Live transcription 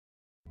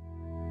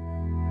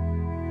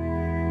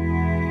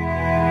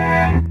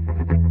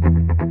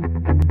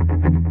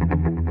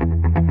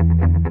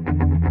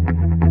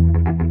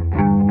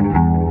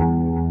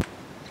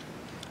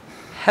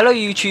Hello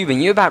YouTube,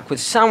 and you're back with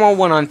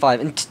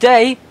Someone195, and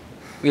today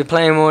we're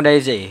playing more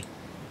Dayz.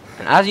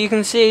 And as you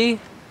can see,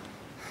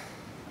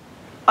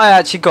 I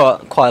actually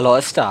got quite a lot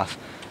of stuff.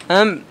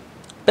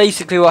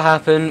 Basically what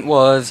happened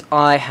was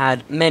I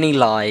had many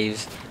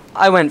lives.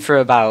 I went through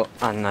about,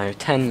 I don't know,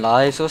 10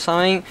 lives or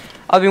something.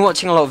 I've been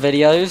watching a lot of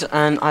videos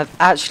and I've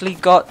actually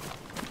got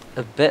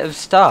a bit of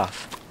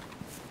stuff.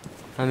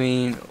 I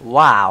mean,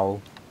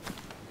 wow.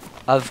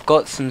 I've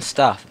got some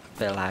stuff.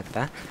 Bit of lag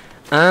there.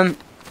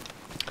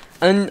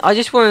 And I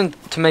just wanted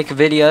to make a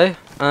video,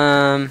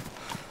 and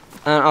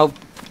I'll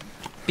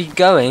be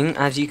going,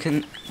 as you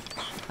can,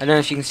 I don't know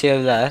if you can see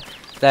over there,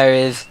 there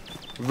is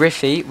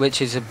Riffy,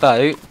 which is a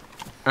boat,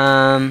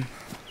 so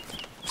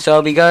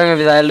I'll be going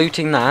over there,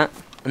 looting that,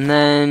 and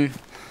then,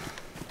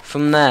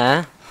 from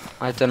there,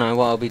 I don't know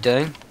what I'll be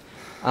doing.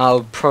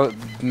 I'll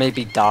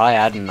maybe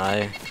die, I don't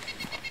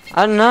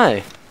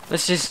know,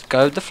 let's just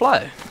go with the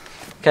flow.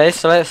 Okay,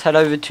 so let's head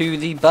over to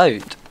the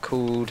boat,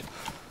 called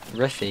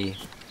Riffy.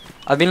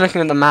 I've been looking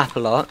at the map a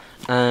lot,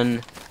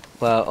 and,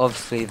 well,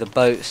 obviously the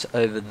boat's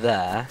over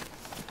there,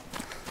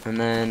 and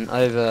then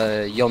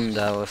over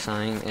yonder or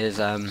something is,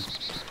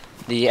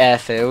 the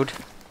airfield,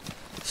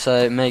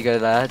 so it may go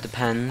there,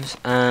 depends.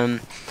 Well,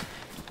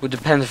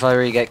 depends if I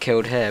really get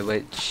killed here,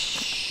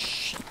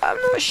 which, I'm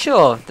not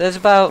sure. There's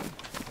about,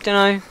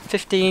 don't know,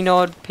 15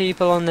 odd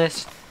people on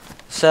this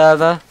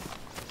server.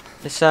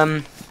 It's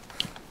a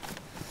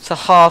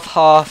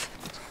half-half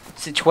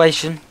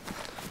situation.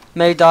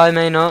 May die,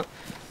 may not.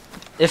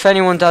 If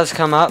anyone does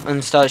come up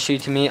and start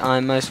shooting me,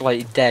 I'm most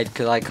likely dead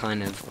because I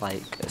kind of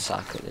like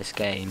suck at this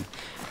game.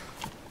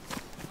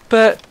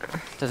 But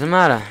doesn't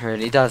matter,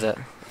 really, does it?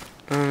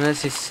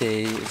 Let's just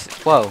see.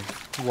 Whoa,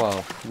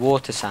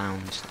 water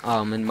sounds.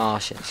 Oh, I'm in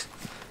marshes.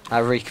 That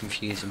really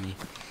confusing me.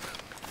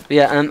 But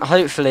yeah,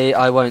 hopefully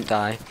I won't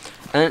die.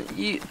 And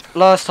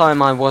last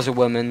time I was a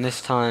woman. This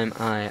time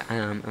I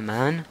am a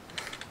man.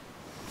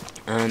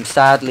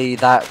 Sadly,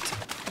 that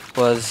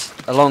was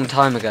a long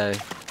time ago.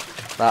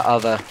 That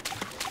other.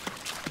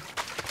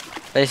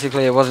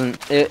 Basically, it was a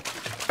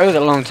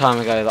long time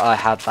ago that I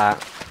had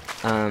that,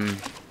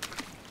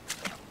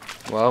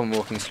 well, I'm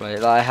walking slowly,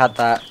 that I had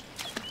that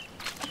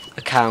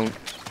account,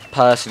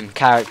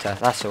 character,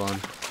 that's the one.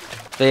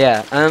 But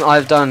yeah,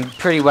 I've done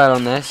pretty well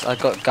on this. I've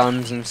got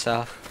guns and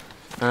stuff.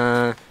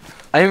 I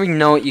don't really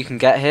know what you can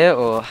get here,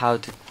 or how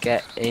to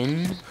get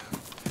in.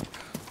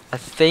 I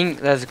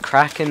think there's a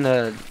crack in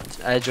the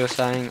edge or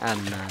something, I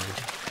don't know.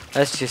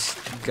 Let's just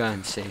go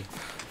and see.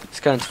 Let's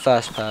go into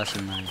first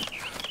person though.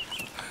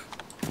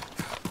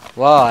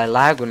 Wow, I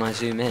lag when I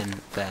zoom in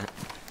a bit.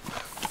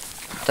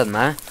 Doesn't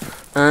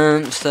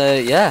matter. So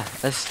yeah,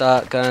 let's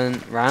start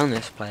going around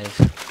this place.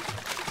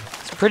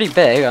 It's pretty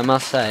big, I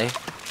must say.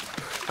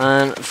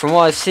 And from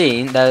what I've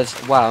seen,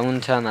 there's, wow, I'm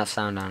gonna turn that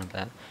sound down a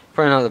bit.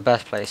 Probably not the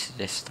best place to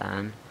just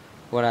stand.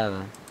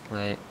 Whatever.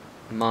 Wait,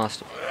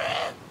 master.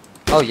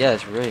 Oh yeah,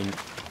 it's really.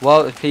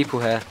 Whoa, there's people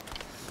here.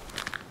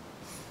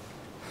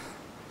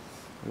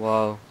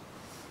 Whoa.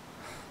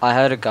 I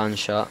heard a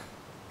gunshot.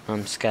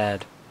 I'm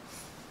scared.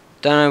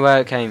 Don't know where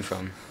it came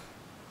from.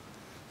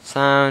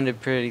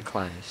 Sounded pretty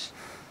close.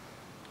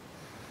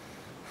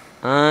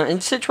 In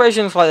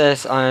situations like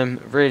this,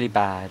 I'm really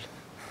bad.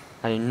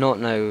 I do not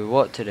know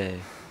what to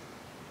do.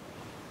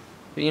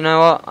 But you know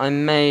what? I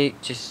may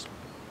just.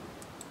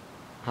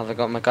 Have I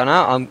got my gun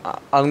out?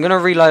 I'm gonna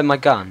reload my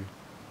gun.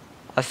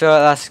 I feel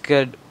like that's a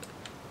good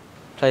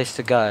place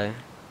to go.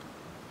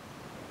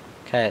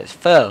 Okay, it's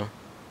full.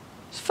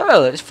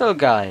 It's full,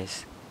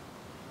 guys.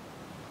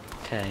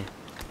 Okay.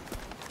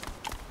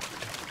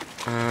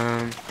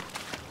 I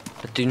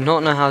do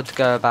not know how to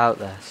go about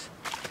this.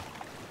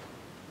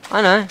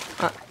 I know.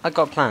 I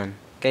got a plan.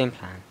 Game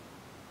plan.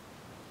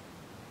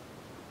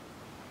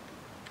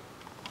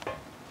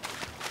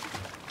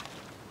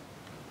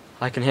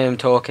 I can hear him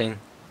talking.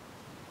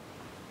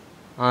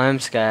 I'm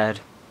scared.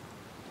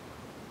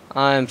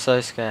 I am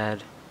so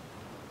scared.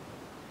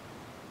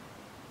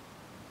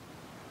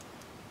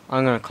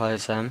 I'm gonna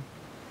close them.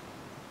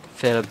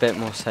 Feel a bit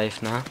more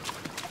safe now.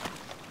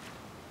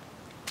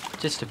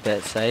 Just a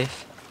bit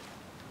safe.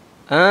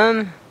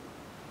 I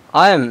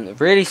am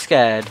really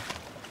scared.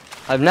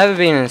 I've never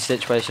been in a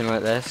situation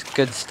like this.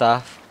 Good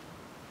stuff.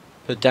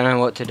 But don't know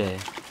what to do.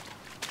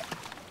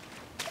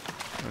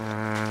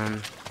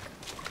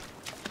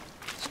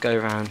 Let's go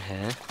around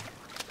here.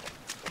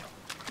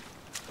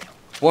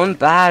 One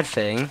bad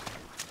thing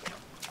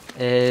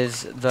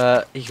is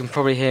that you can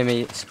probably hear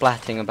me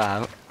splatting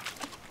about.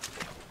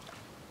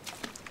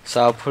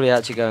 So I'll probably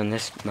actually go in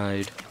this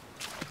mode.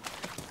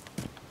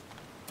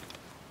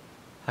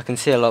 I can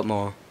see a lot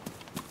more.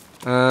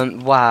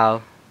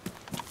 Wow.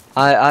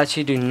 I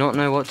actually do not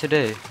know what to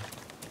do.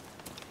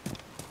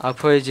 I'll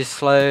probably just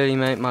slowly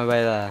make my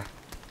way there.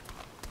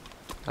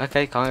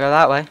 Okay, can't go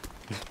that way.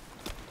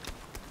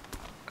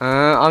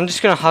 I'm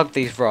just gonna hug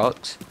these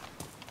rocks.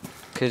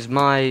 Because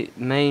my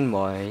main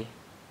worry.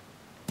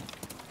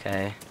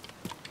 Okay.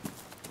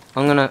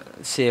 I'm gonna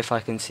see if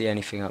I can see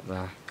anything up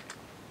there.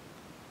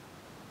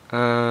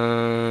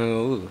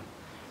 Ooh.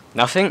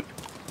 Nothing?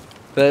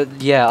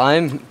 But yeah,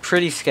 I'm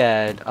pretty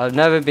scared. I've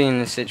never been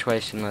in a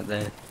situation like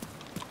this.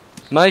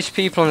 Most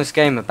people in this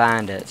game are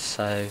bandits,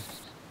 so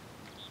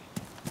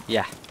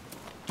yeah.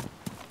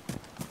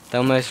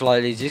 They'll most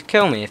likely just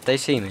kill me if they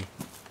see me.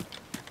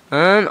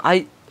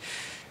 I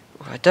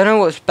don't know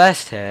what's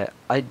best here.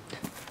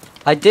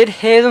 I did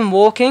hear them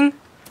walking.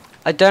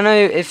 I don't know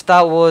if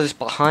that was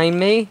behind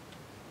me.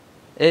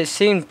 It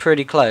seemed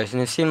pretty close,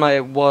 and it seemed like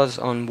it was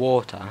on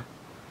water.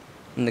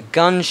 And the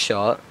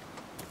gunshot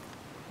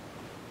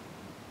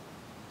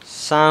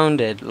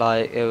sounded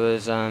like it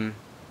was on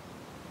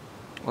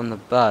the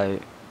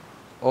boat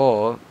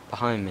or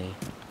behind me.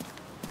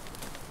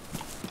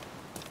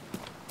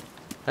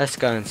 Let's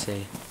go and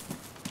see.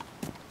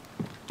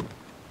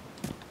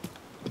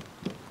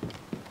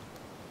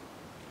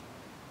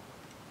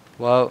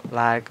 Well,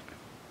 lag.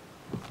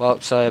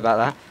 Well, sorry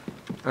about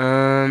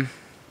that.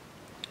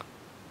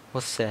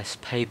 What's this?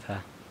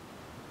 Paper.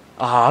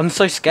 Oh, I'm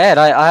so scared.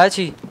 I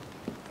actually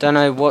don't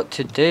know what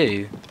to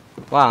do.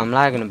 Wow, I'm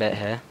lagging a bit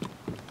here.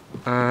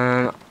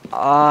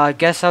 I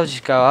guess I'll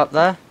just go up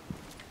there.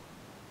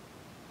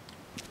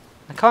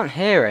 I can't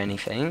hear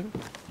anything.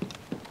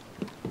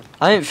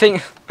 I don't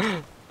think...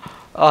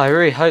 Oh, I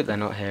really hope they're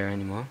not here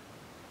anymore.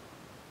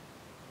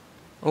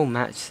 Oh,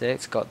 match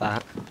 6, got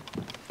that.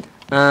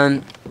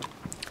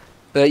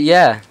 But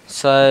yeah,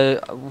 so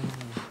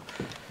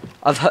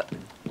I've heard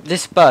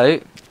this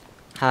boat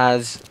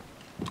has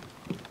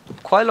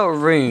quite a lot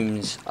of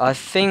rooms. I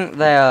think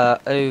they are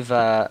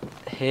over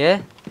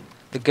here,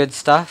 the good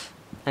stuff.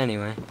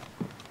 Anyway,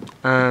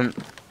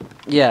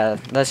 yeah,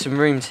 there's some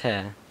rooms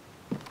here,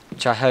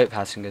 which I hope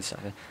has some good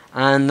stuff here.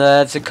 And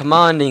there's a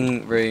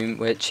commanding room,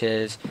 which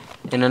is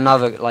in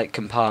another like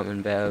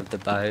compartment bit of the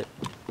boat,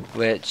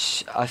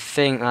 which I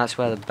think that's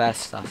where the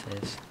best stuff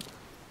is.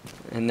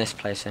 In this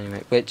place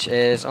anyway, which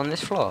is on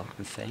this floor,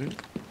 I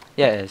think.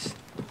 Yeah, it is.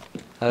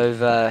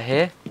 Over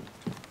here.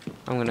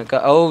 I'm gonna go.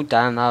 Oh,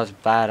 damn, that was a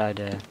bad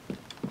idea.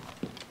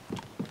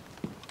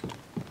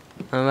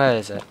 And where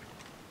is it?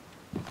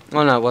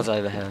 Oh no, it was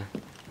over here.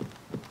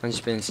 I'm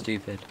just being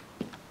stupid.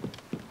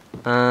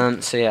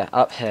 So yeah,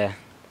 up here.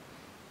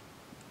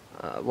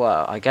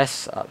 Well, I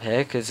guess up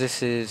here, because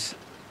this is...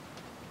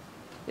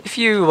 If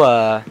you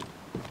were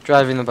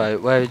driving the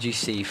boat, where would you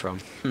see from?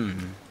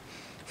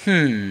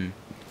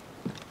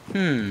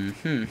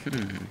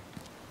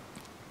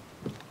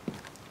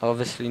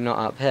 Obviously not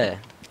up here.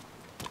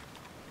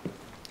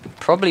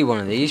 Probably one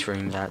of these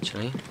rooms,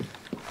 actually.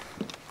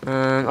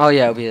 Oh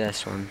yeah, it'll be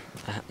this one.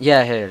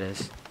 Yeah, here it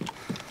is.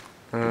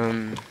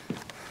 I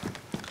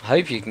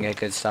hope you can get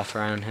good stuff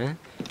around here.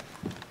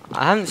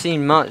 I haven't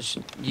seen much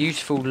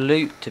useful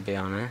loot, to be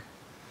honest.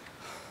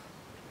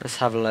 Let's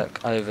have a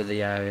look over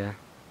the area.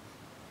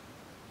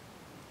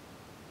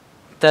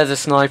 There's a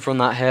sniper on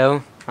that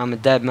hill. I'm a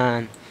dead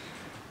man.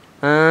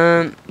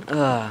 I'm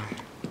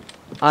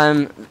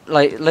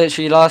like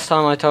literally last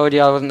time I told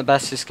you I wasn't the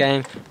best at this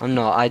game. I'm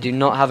not. I do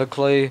not have a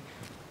clue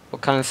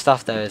what kind of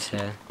stuff there is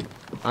here.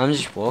 I'm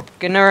just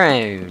walking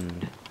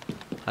around,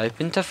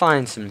 hoping to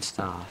find some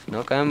stuff.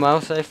 Not going well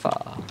so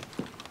far.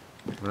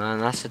 Man,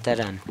 that's a dead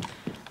end.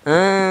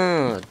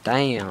 Oh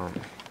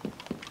damn!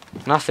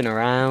 Nothing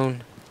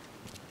around.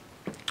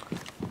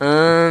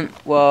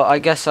 Well, I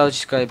guess I'll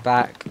just go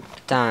back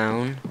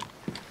down.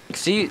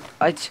 See,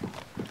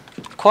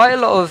 quite a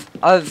lot of...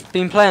 I've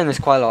been playing this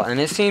quite a lot, and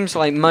it seems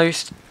like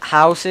most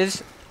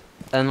houses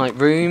and like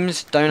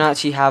rooms don't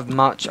actually have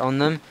much on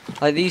them.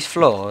 Like these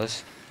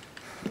floors,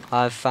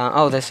 I've found...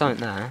 Oh, there's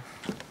something there.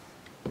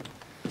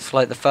 It's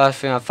like the first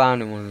thing I've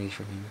found in one of these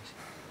rooms.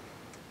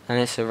 And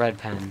it's a red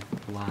pen.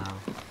 Wow.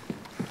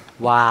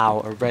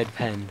 Wow, a red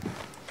pen.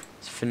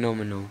 It's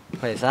phenomenal.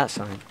 Wait, is that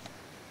something?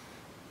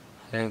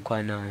 I don't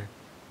quite know.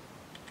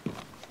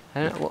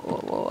 I don't...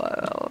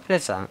 What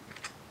is that?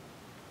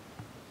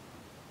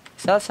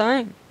 Is that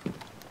something?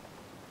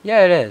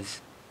 Yeah, it is.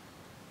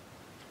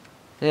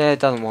 Yeah, it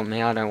doesn't want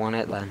me. I don't want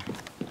it then.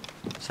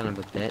 Son of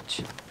a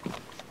bitch.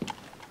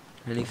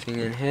 Anything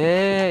in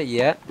here?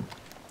 Yeah.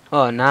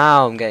 Oh,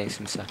 now I'm getting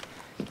some stuff.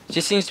 It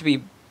just seems to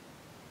be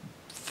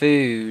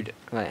food.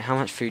 Wait, how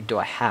much food do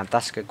I have?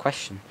 That's a good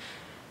question.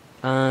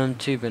 2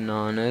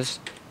 bananas.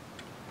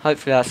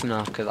 Hopefully that's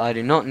enough, because I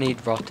do not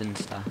need rotten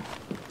stuff.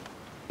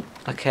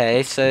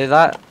 Okay, so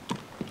that...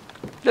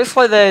 Looks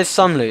like there is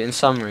some loot in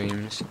some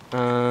rooms.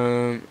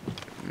 No.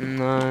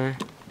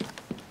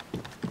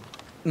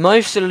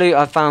 Most of the loot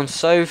I've found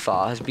so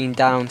far has been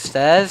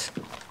downstairs.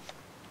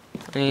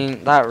 I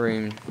mean, that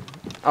room.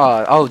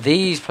 Oh,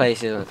 these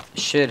places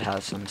should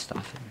have some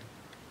stuff in.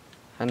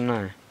 I don't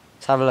know.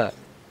 Let's have a look.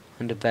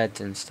 Under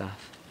beds and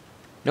stuff.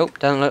 Nope,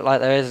 don't look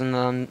like there is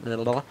don't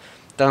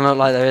look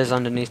like there is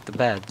underneath the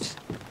beds.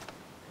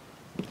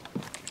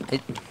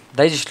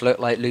 They just look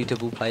like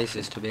lootable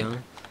places, to be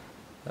honest.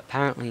 But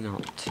apparently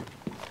not.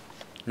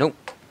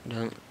 Nope.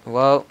 Don't.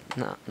 Well,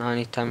 no, now I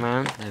need to turn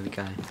around. There we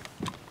go.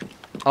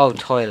 Oh,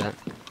 toilet.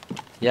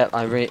 Yep,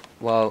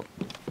 well.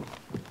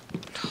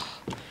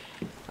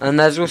 And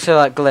there's also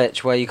that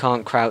glitch where you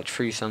can't crouch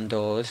through some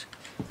doors.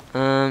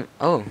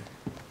 Oh.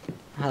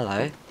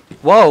 Hello.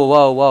 Whoa,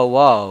 whoa, whoa,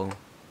 whoa.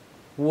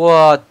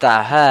 What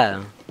the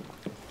hell?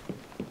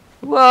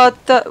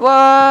 What the,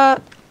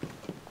 what?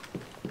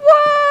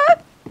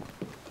 What?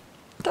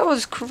 That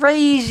was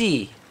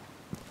crazy.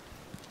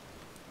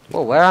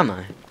 Whoa, where am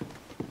I?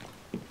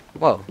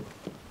 Whoa.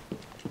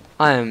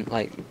 I am,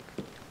 like...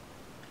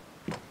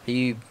 Are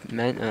you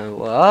meant...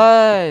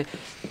 why?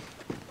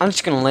 I'm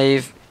just gonna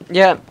leave.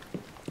 Yeah.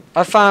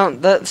 I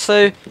found that,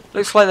 so...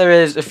 Looks like there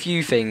is a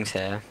few things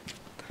here.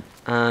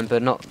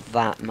 But not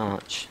that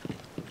much.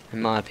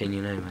 In my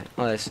opinion, anyway.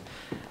 Oh,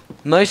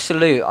 most of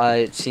the loot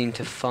I seem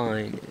to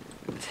find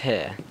is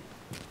here.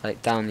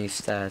 Like, down these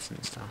stairs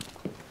and stuff.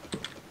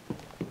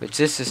 Which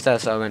this is the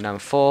stairs that I went down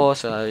before,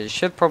 so I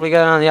should probably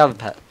go down the other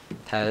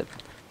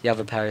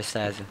pair of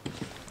stairs.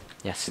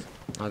 Yes,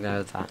 I'll go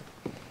with that.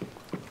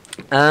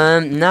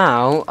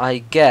 Now I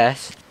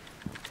guess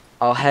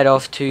I'll head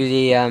off to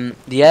the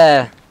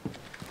airstrip.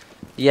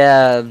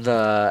 Yeah,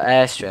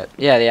 the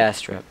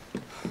airstrip.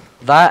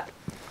 That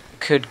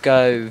could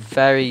go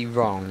very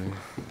wrong,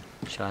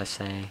 shall I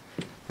say?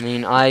 I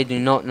mean, I do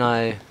not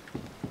know.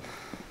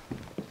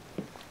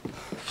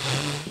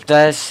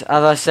 There's,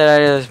 as I said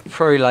earlier, there's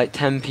probably like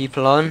 10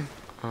 people on.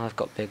 Oh, I've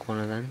got big one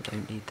of them.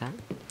 Don't need that.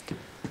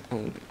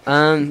 Oh.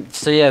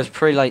 So yeah, there's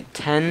probably like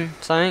 10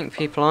 something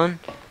people on.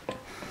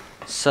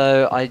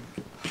 So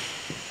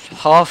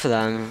half of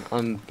them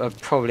are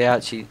probably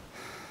actually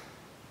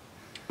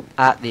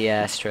at the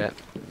airstrip,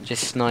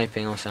 just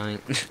sniping or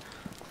something.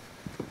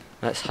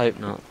 Let's hope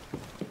not.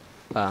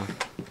 Well,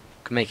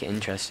 could make it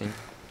interesting.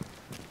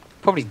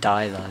 Probably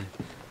die though.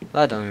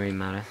 That don't really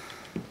matter.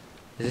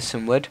 Is this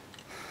some wood?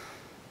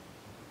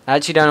 I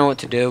actually don't know what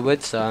to do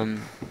with, so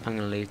I'm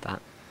gonna leave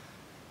that.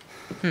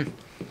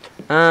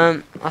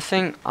 I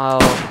think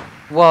I'll...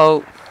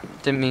 Whoa,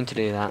 didn't mean to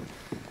do that.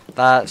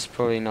 That's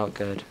probably not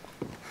good.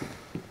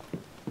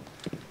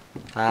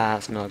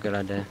 That's not a good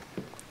idea.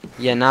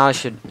 Yeah, now I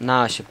should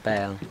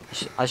bail.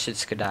 I should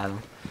skedaddle.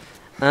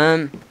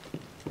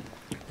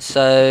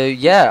 So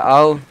yeah,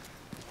 I'll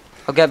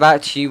get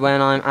back to you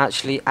when I'm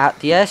actually at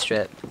the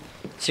airstrip.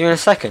 See you in a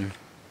second.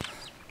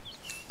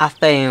 I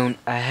found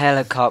a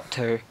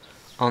helicopter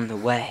on the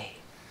way,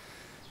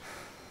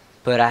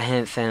 but I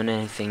haven't found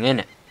anything in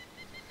it.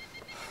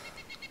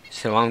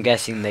 So I'm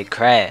guessing they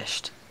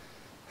crashed.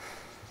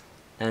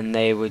 And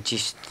they were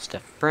just a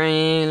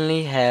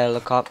friendly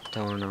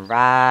helicopter on a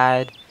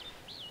ride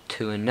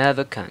to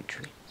another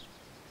country.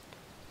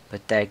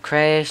 But they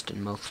crashed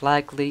and most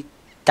likely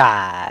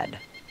died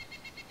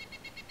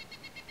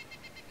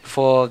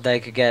before they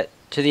could get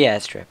to the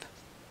airstrip.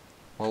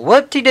 Well,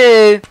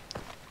 whoop-de-doo!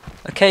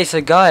 Okay,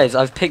 so guys,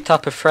 I've picked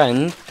up a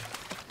friend.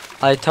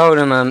 I told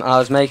him I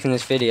was making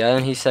this video,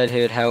 and he said he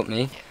would help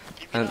me.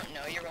 If you don't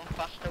know, you run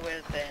faster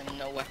with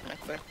no weapon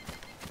equipped.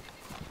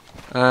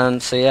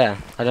 So yeah,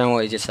 I don't know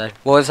what he just said.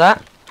 What was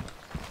that?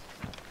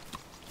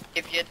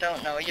 If you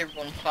don't know, you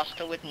run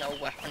faster with no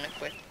weapon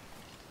equipped.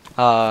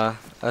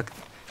 Okay.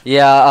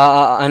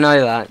 Yeah, I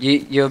know that.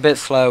 You're a bit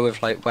slow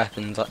with like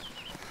weapons.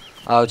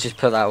 I'll just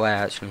put that away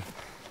actually.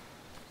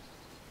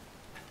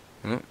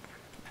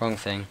 Wrong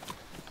thing.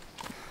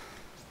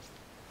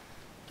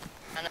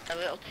 And a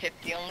little tip,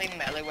 the only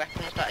melee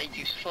weapons that are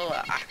useful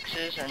are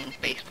axes and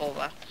baseball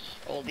bats.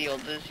 All the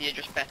others, you're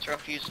just better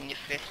off using your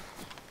fist.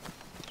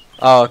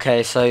 Oh,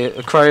 okay, so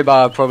a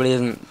crowbar probably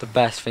isn't the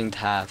best thing to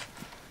have.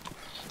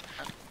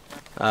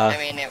 I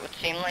mean, it would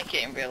seem like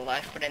it in real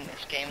life, but in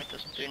this game it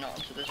doesn't do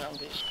nothing to the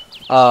zombies.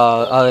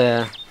 Oh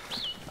yeah.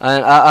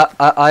 And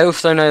I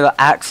also know that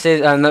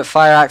axes and that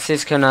fire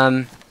axes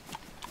can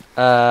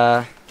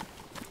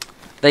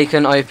they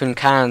can open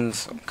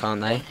cans,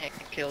 can't they? One hit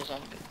kills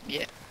zombies.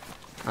 Yeah.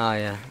 Oh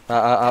yeah.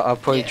 I'll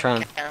probably try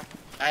and...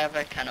 I have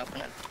a can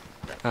opener.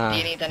 Do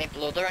you need any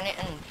blood or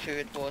anything?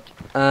 Food, wood?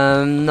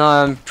 No,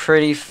 I'm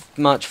pretty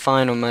much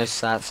fine on most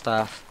of that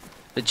stuff.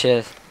 But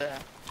cheers.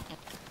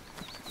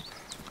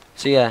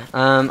 So yeah,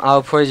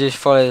 I'll probably just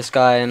follow this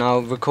guy and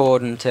I'll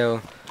record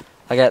until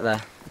I get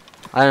there.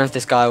 I don't know if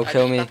this guy will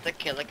kill me. I just have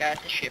to kill a guy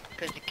at the ship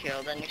because he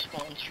killed a new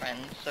spawn's friend,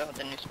 so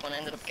the new spawn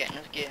ended up getting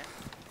his gear.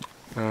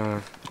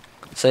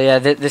 So yeah,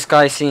 this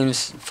guy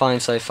seems fine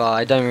so far.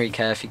 I don't really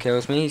care if he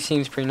kills me. He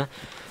seems pretty nice.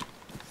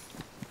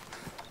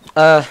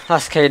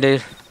 That's okay,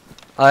 dude.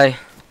 I'm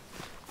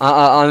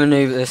a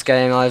noob at this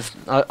game.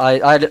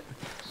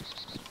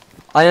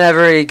 I never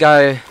really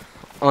go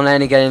on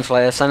any games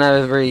like this. I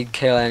never really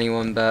kill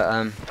anyone,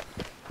 but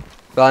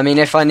I mean,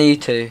 if I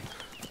need to,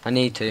 I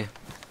need to.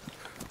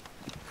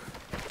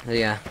 So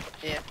yeah.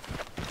 Yeah.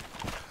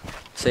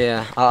 So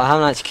yeah, I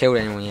haven't actually killed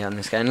anyone yet in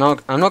this game.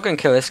 I'm not going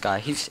to kill this guy.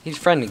 He's a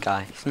friendly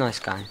guy. He's a nice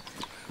guy.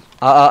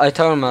 I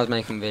told him I was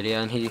making a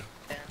video, and he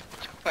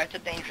it's quite a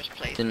dangerous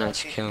place. didn't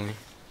actually kill me.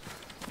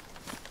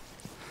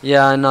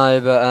 Yeah, I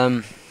know, but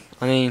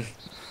I mean,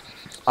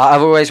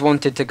 I've always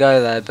wanted to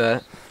go there,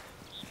 but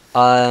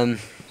I've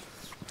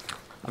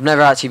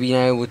never actually been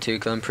able to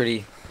because I'm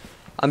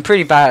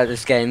pretty bad at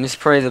this game. This is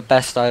probably the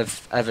best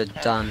I've ever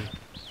done.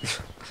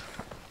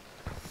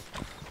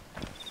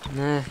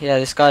 Yeah,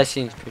 this guy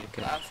seems pretty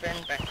good. I've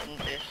been back in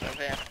this.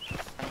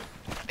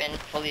 I've been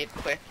fully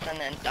equipped and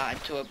then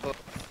died to a bug.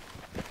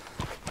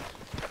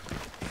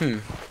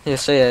 Yeah,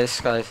 so yeah,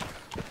 this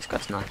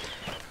guy's nice.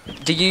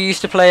 Did you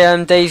used to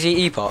play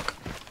Daisy Epoch?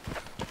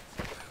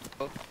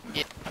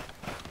 Yeah.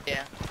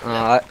 Yeah.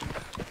 Uh,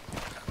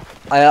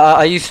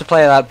 I used to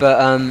play that, but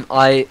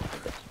I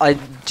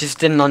just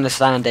didn't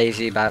understand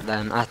Daisy back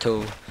then at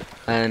all,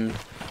 and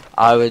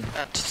I would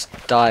just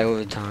die all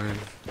the time.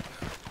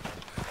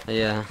 But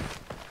yeah.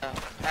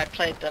 I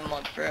played the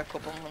mod for a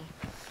couple months.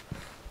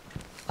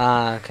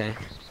 Ah, okay.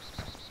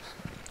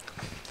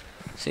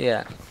 So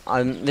yeah,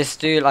 this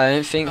dude, I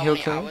don't think How he'll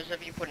many kill me. hours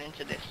have you put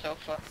into this so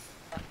far?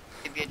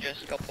 If you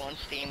just go on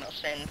Steam, it'll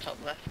say in the top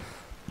left.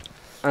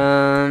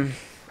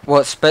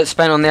 What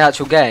spent on the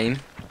actual game?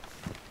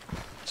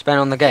 Spent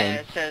on the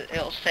game? Yeah,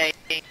 it'll say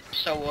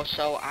so or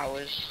so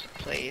hours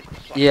played.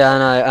 Yeah,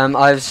 I know.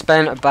 I've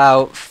spent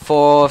about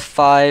 4 or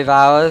 5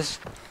 hours.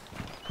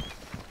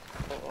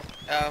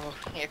 Oh,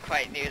 you're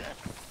quite new then.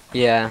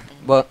 Yeah.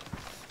 Well,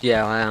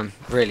 yeah, I am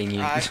really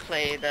new. I've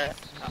played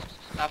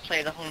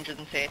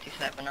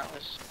 137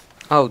 hours.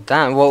 Oh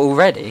damn! What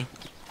already?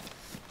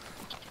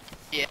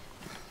 Yeah.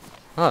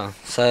 Oh,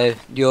 so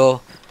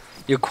you're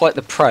quite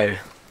the pro.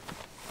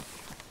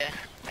 Yeah.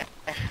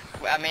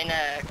 I'm in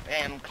a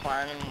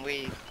clan and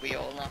we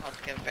all know how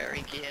to get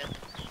very geared.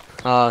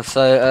 Oh,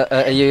 so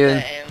are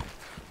you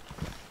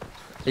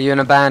in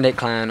a bandit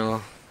clan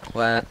or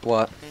where?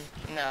 What?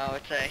 No,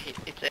 it's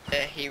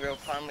a hero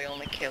clan. We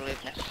only kill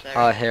if necessary.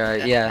 Oh, hero.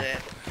 Yeah.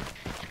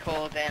 It's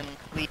called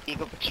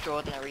League of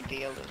Extraordinary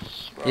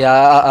Dealers.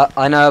 Yeah,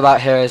 I know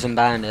about heroes and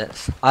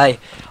bandits. I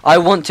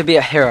want to be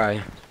a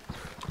hero.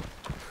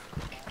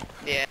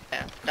 Yeah,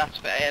 that's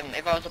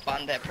if I was a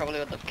bandit, I probably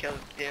would have killed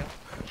you.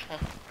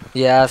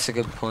 Yeah, that's a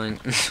good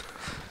point.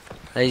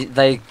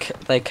 they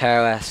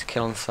KOS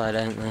kill on side,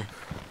 don't they?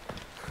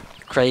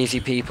 Crazy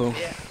people.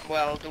 Yeah,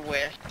 well, the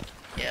worst.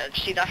 Yeah,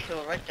 see that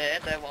hill right there?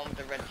 The one with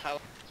the red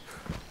house.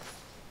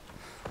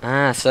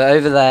 Ah, so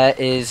over there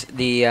is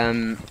the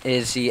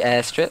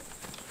airstrip.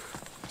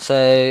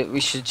 So we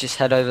should just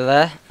head over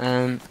there.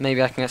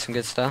 Maybe I can get some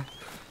good stuff.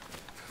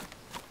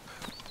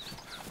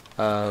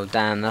 Oh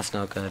damn, that's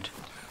not good.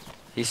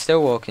 He's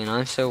still walking.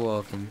 I'm still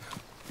walking.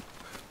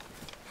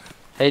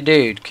 Hey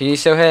dude, can you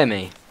still hear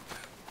me?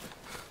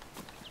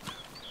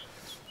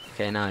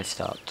 Okay, now he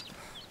stopped.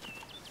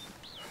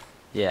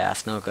 Yeah,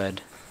 that's not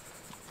good.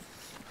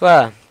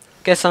 Well,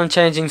 guess I'm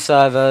changing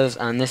servers,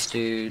 and this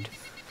dude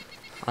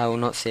I will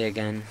not see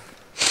again.